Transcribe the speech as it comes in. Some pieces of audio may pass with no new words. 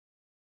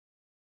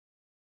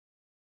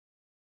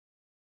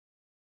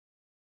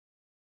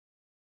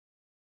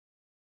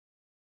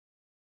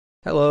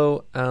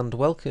Hello and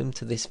welcome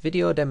to this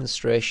video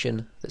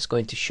demonstration that's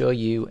going to show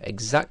you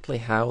exactly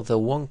how the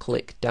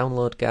one-click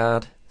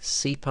DLGuard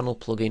cPanel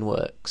plugin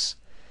works.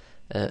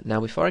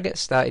 Now before I get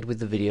started with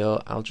the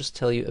video, I'll just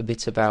tell you a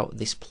bit about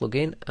this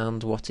plugin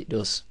and what it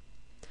does.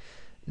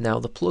 Now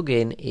the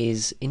plugin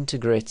is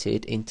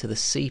integrated into the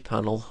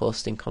cPanel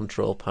hosting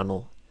control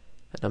panel,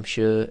 and I'm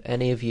sure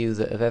any of you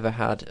that have ever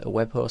had a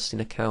web hosting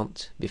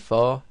account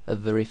before are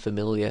very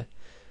familiar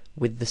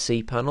with the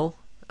cPanel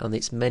and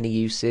its many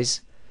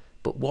uses.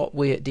 But what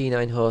we at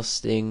D9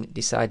 Hosting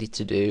decided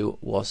to do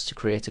was to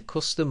create a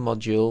custom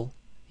module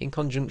in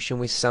conjunction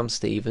with Sam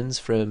Stevens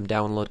from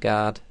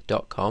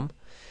DLGuard.com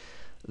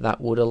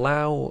that would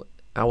allow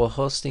our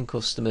hosting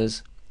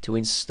customers to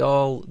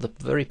install the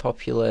very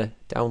popular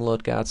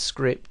DLGuard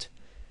script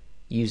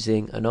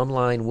using an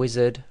online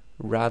wizard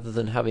rather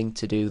than having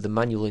to do the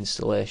manual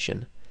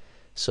installation.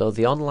 So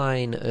the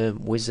online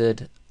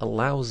wizard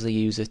allows the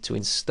user to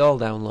install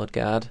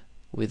DLGuard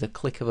with a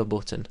click of a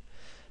button.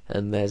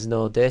 And there's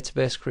no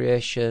database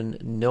creation,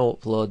 no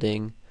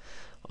uploading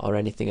or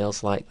anything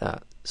else like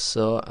that.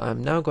 So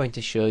I'm now going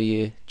to show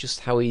you just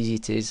how easy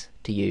it is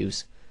to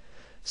use.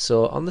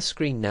 So on the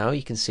screen now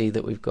you can see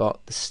that we've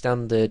got the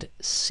standard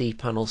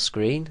cPanel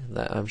screen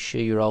that I'm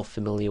sure you're all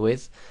familiar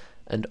with,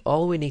 and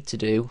all we need to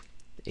do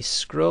is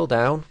scroll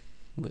down,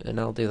 and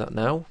I'll do that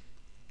now,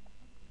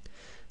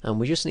 and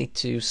we just need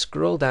to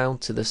scroll down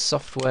to the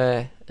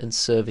software and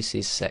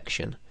services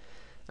section.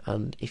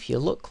 And if you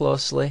look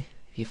closely,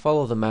 if you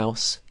follow the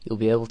mouse, you'll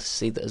be able to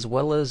see that as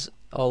well as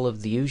all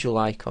of the usual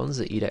icons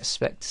that you'd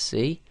expect to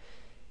see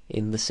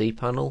in the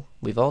cPanel,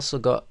 we've also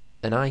got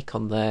an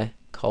icon there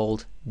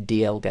called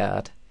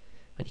DLGuard,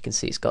 and you can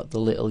see it's got the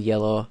little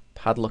yellow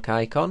padlock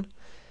icon.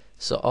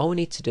 So all we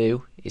need to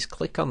do is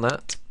click on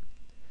that,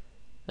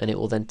 and it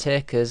will then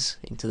take us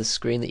into the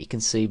screen that you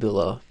can see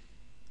below,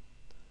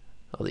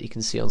 or that you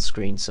can see on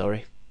screen,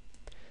 sorry.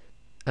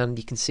 And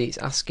you can see it's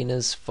asking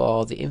us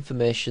for the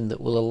information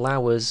that will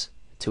allow us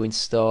to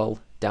install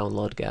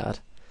DLGuard.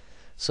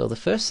 So the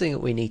first thing that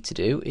we need to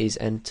do is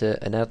enter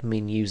an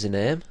admin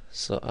username.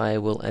 So I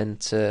will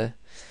enter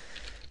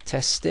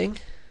testing,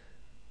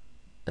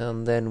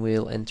 and then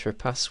we'll enter a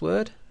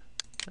password.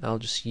 I'll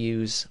just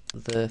use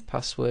the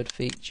password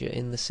feature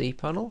in the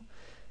cPanel,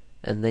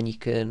 and then you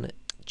can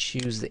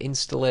choose the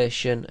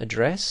installation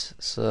address.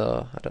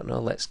 So I don't know,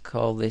 let's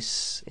call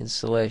this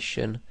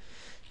installation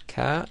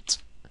cart.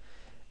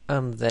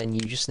 And then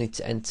you just need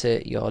to enter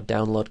your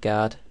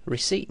DLGuard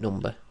receipt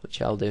number,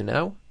 which I'll do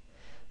now.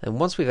 And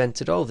once we've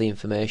entered all the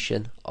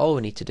information, all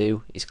we need to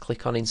do is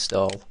click on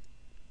install.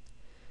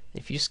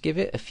 If you just give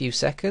it a few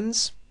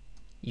seconds,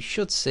 you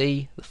should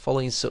see the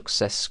following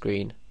success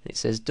screen. It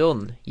says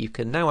done. You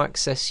can now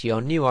access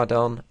your new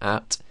add-on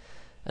at,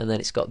 and then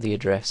it's got the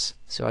address.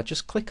 So I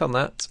just click on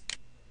that.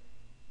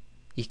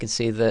 You can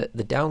see that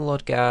the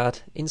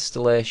DLGuard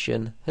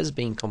installation has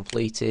been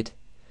completed,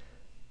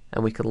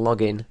 and we can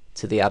log in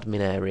to the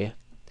admin area.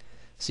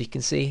 So you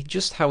can see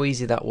just how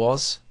easy that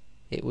was.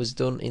 It was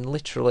done in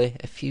literally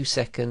a few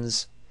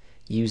seconds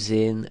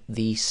using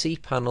the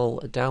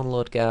cPanel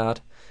DLGuard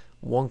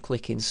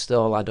one-click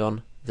install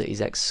add-on that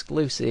is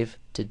exclusive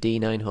to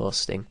D9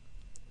 Hosting.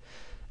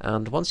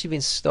 And once you've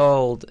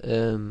installed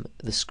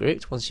the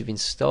script, once you've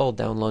installed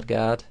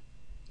DLGuard,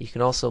 you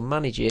can also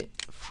manage it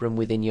from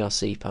within your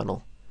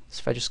cPanel. So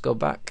if I just go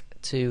back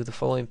to the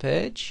following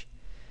page,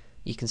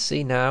 you can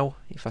see now,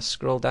 if I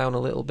scroll down a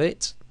little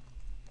bit,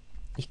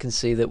 you can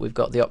see that we've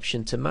got the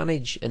option to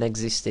manage an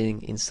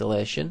existing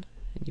installation,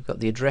 and you've got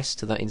the address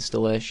to that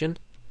installation.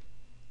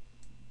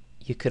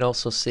 You can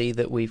also see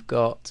that we've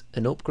got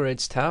an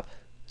upgrades tab,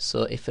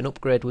 so if an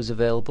upgrade was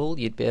available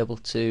you'd be able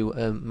to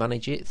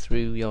manage it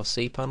through your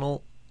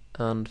cPanel.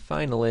 And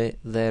finally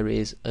there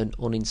is an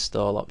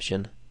uninstall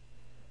option,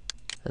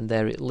 and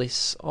there it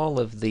lists all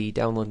of the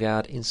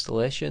DLGuard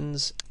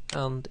installations.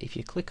 And if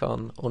you click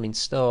on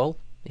uninstall,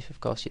 if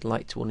of course you'd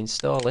like to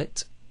uninstall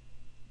it,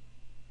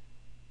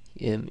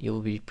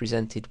 you'll be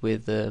presented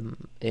with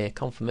a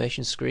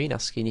confirmation screen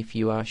asking if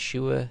you are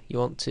sure you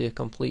want to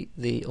complete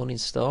the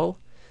uninstall.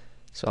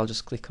 So I'll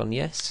just click on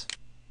yes,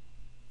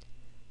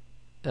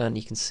 and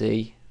you can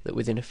see that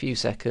within a few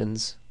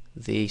seconds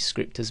the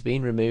script has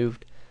been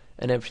removed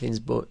and everything's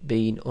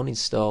been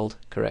uninstalled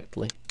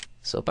correctly.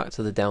 So back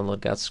to the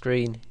DLGuard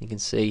screen, you can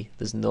see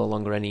there's no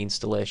longer any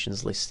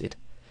installations listed.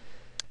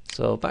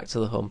 So back to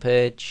the home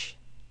page.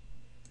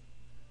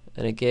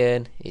 And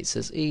again, it's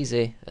as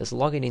easy as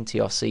logging into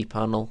your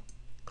cPanel,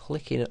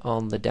 clicking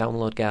on the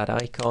DLGuard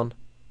icon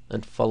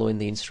and following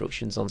the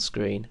instructions on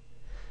screen.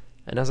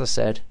 And as I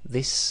said,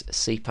 this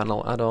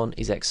cPanel add-on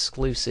is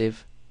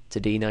exclusive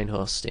to D9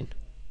 Hosting.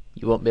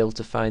 You won't be able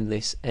to find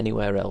this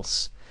anywhere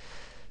else.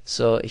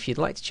 So if you'd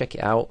like to check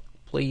it out,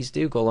 please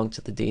do go along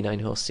to the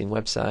D9 Hosting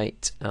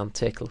website and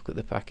take a look at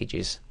the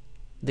packages.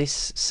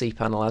 This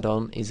cPanel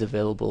add-on is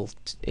available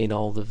in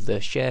all of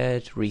the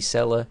shared,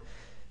 reseller,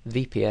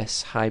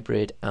 VPS,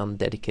 hybrid and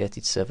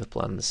dedicated server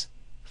plans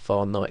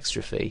for no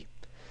extra fee.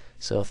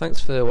 So thanks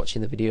for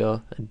watching the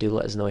video, and do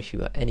let us know if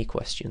you've got any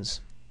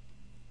questions.